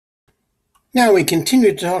Now we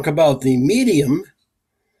continue to talk about the medium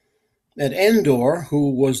at Endor, who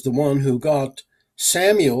was the one who got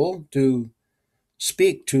Samuel to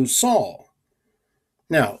speak to Saul.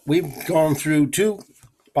 Now, we've gone through two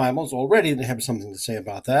Bibles already that have something to say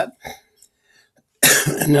about that.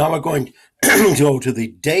 And now we're going to go to the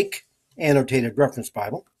Dake Annotated Reference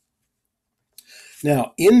Bible.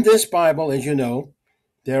 Now, in this Bible, as you know,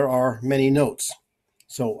 there are many notes.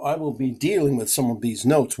 So I will be dealing with some of these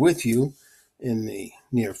notes with you in the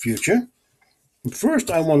near future.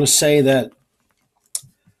 First, I want to say that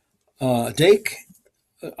Dake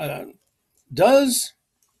does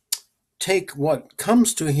take what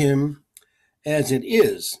comes to him as it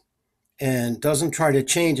is and doesn't try to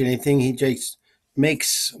change anything. He just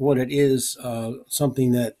makes what it is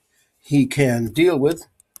something that he can deal with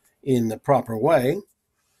in the proper way.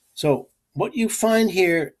 So, what you find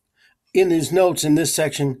here in his notes in this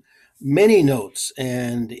section, many notes,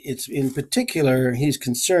 and it's in particular, he's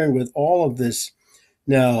concerned with all of this.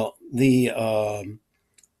 Now, the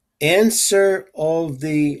answer of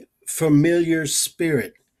the familiar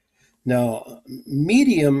spirit. Now,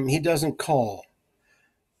 medium, he doesn't call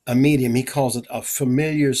a medium, he calls it a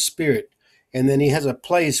familiar spirit. And then he has a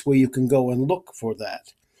place where you can go and look for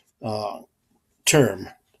that term.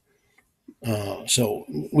 So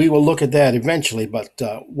we will look at that eventually, but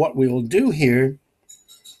what we will do here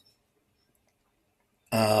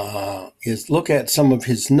is look at some of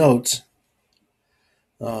his notes.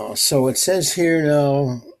 So it says here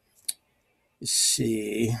now, let's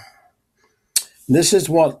see. This is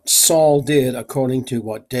what Saul did according to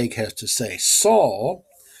what Dake has to say. Saul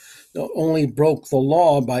not only broke the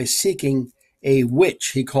law by seeking a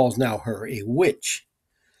witch, he calls now her a witch,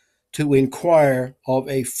 to inquire of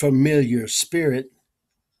a familiar spirit,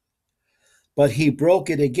 but he broke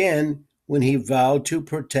it again when he vowed to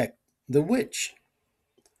protect the witch.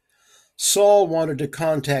 Saul wanted to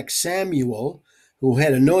contact Samuel, who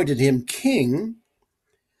had anointed him king,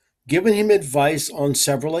 given him advice on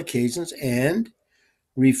several occasions, and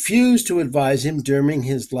refused to advise him during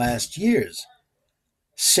his last years.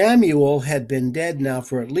 Samuel had been dead now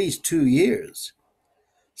for at least 2 years.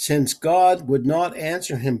 Since God would not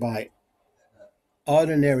answer him by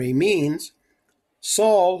ordinary means,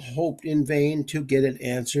 Saul hoped in vain to get an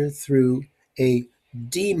answer through a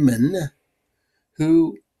demon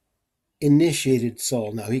who initiated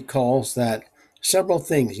Saul. Now, he calls that several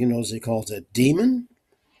things. You notice he calls it demon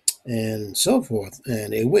and so forth,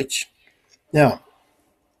 and a witch. Now,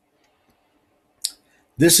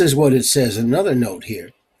 this is what it says. Another note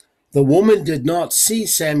here. The woman did not see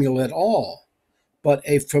Samuel at all, but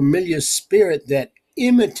a familiar spirit that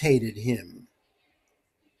imitated him.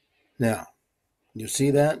 Now, you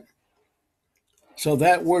see that? So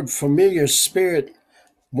that word familiar spirit,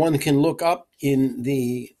 one can look up in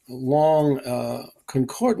the long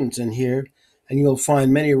concordance in here, and you'll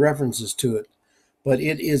find many references to it. But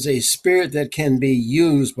it is a spirit that can be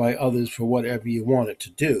used by others for whatever you want it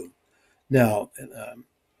to do. Now,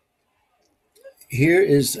 here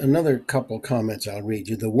is another couple comments I'll read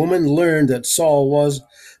you. The woman learned that Saul was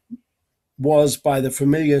by the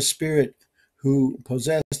familiar spirit who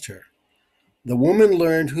possessed her. The woman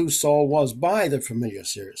learned who Saul was by the familiar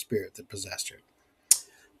spirit that possessed her.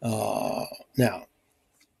 Now,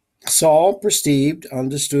 Saul perceived,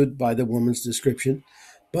 understood by the woman's description,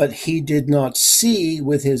 but he did not see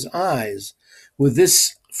with his eyes, with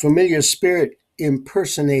this familiar spirit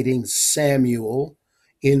impersonating Samuel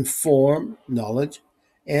in form, knowledge,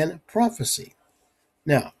 and prophecy.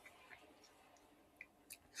 Now,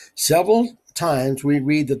 several times we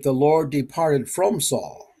read that the Lord departed from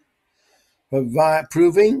Saul,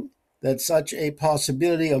 proving that such a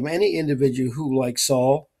possibility of any individual who, like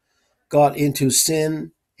Saul, got into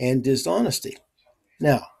sin and dishonesty.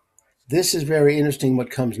 Now, this is very interesting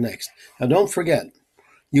what comes next. Now, don't forget,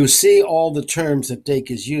 you see all the terms that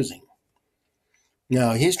Dake is using.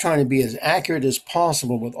 Now, he's trying to be as accurate as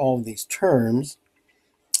possible with all of these terms.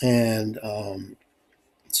 And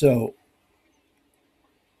so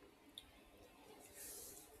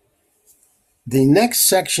the next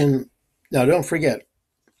section, now don't forget,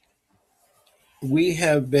 we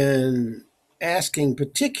have been asking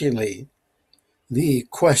particularly the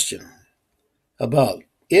question about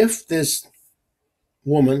if this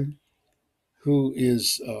woman who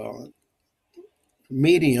is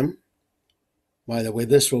medium, by the way,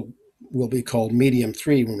 this will be called medium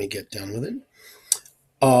 3 when we get done with it,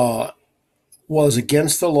 was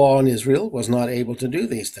against the law in Israel, was not able to do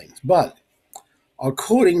these things. But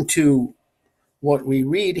according to what we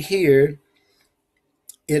read here,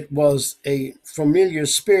 it was a familiar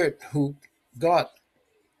spirit who got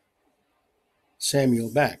Samuel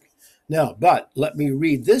back. Now, but let me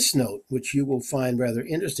read this note, which you will find rather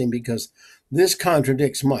interesting because this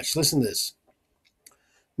contradicts much. Listen to this.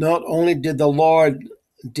 Not only did the Lord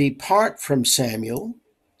depart from Samuel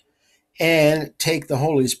and take the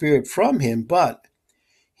Holy Spirit from him, but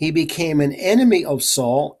he became an enemy of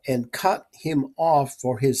Saul and cut him off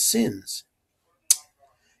for his sins.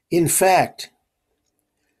 In fact,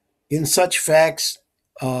 in such facts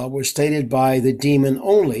were stated by the demon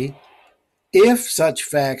only. If such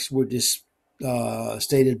facts were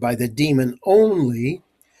stated by the demon only,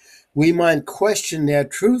 we might question their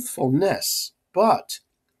truthfulness. But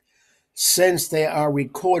since they are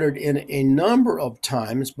recorded in a number of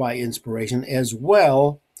times by inspiration as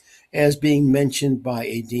well as being mentioned by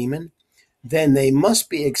a demon, then they must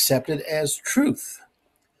be accepted as truth.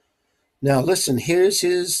 Now listen, here's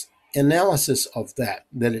his analysis of that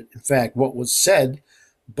in fact what was said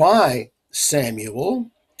by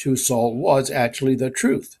Samuel to Saul was actually the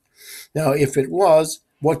truth. Now if it was,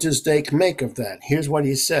 what does Dake make of that? Here's what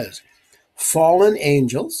he says. Fallen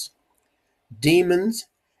angels, demons,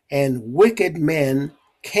 and wicked men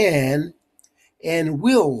can and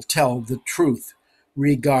will tell the truth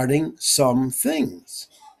regarding some things.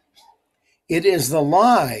 It is the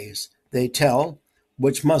lies they tell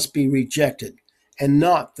which must be rejected, and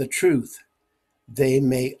not the truth they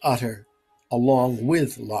may utter along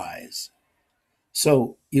with lies.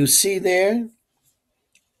 So you see there,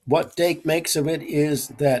 what Dake makes of it is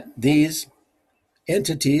that these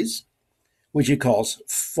entities, which he calls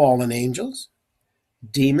fallen angels,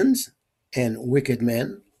 demons, and wicked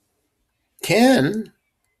men, can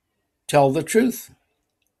tell the truth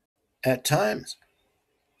at times.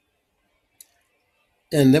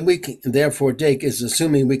 And then therefore Dake is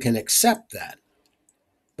assuming we can accept that,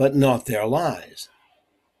 but not their lies.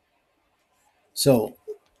 So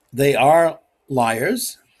they are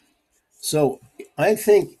liars. So I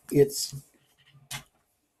think it's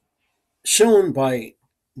shown by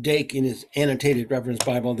Dake in his annotated reference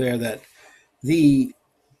Bible there that the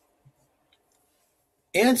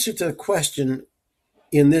answer to the question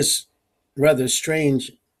in this rather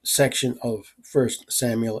strange section of 1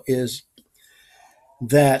 Samuel is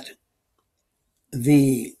that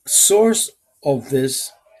the source of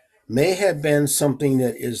this may have been something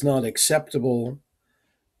that is not acceptable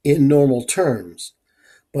in normal terms.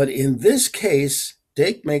 But in this case,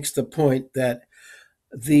 Dake makes the point that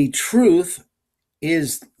the truth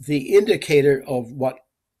is the indicator of what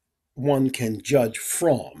one can judge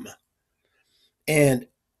from. And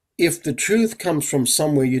if the truth comes from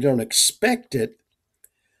somewhere you don't expect it,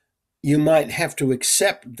 you might have to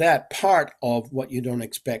accept that part of what you don't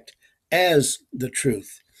expect as the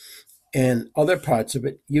truth. And other parts of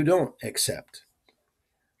it you don't accept.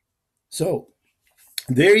 So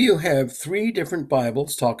there you have 3 different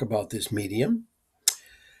Bibles talk about this medium.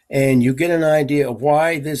 And you get an idea of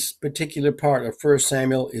why this particular part of 1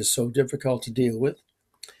 Samuel is so difficult to deal with.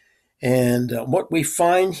 And what we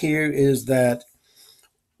find here is that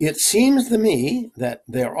it seems to me that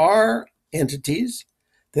there are entities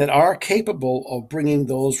that are capable of bringing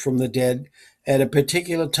those from the dead at a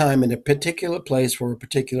particular time in a particular place for a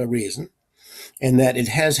particular reason, and that it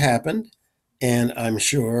has happened, and I'm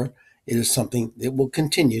sure it is something that will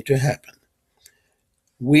continue to happen.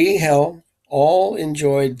 We have all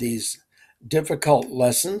enjoyed these difficult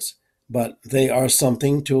lessons, but they are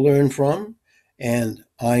something to learn from, and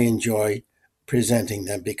I enjoy presenting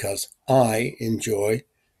them because I enjoy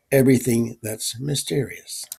everything that's mysterious.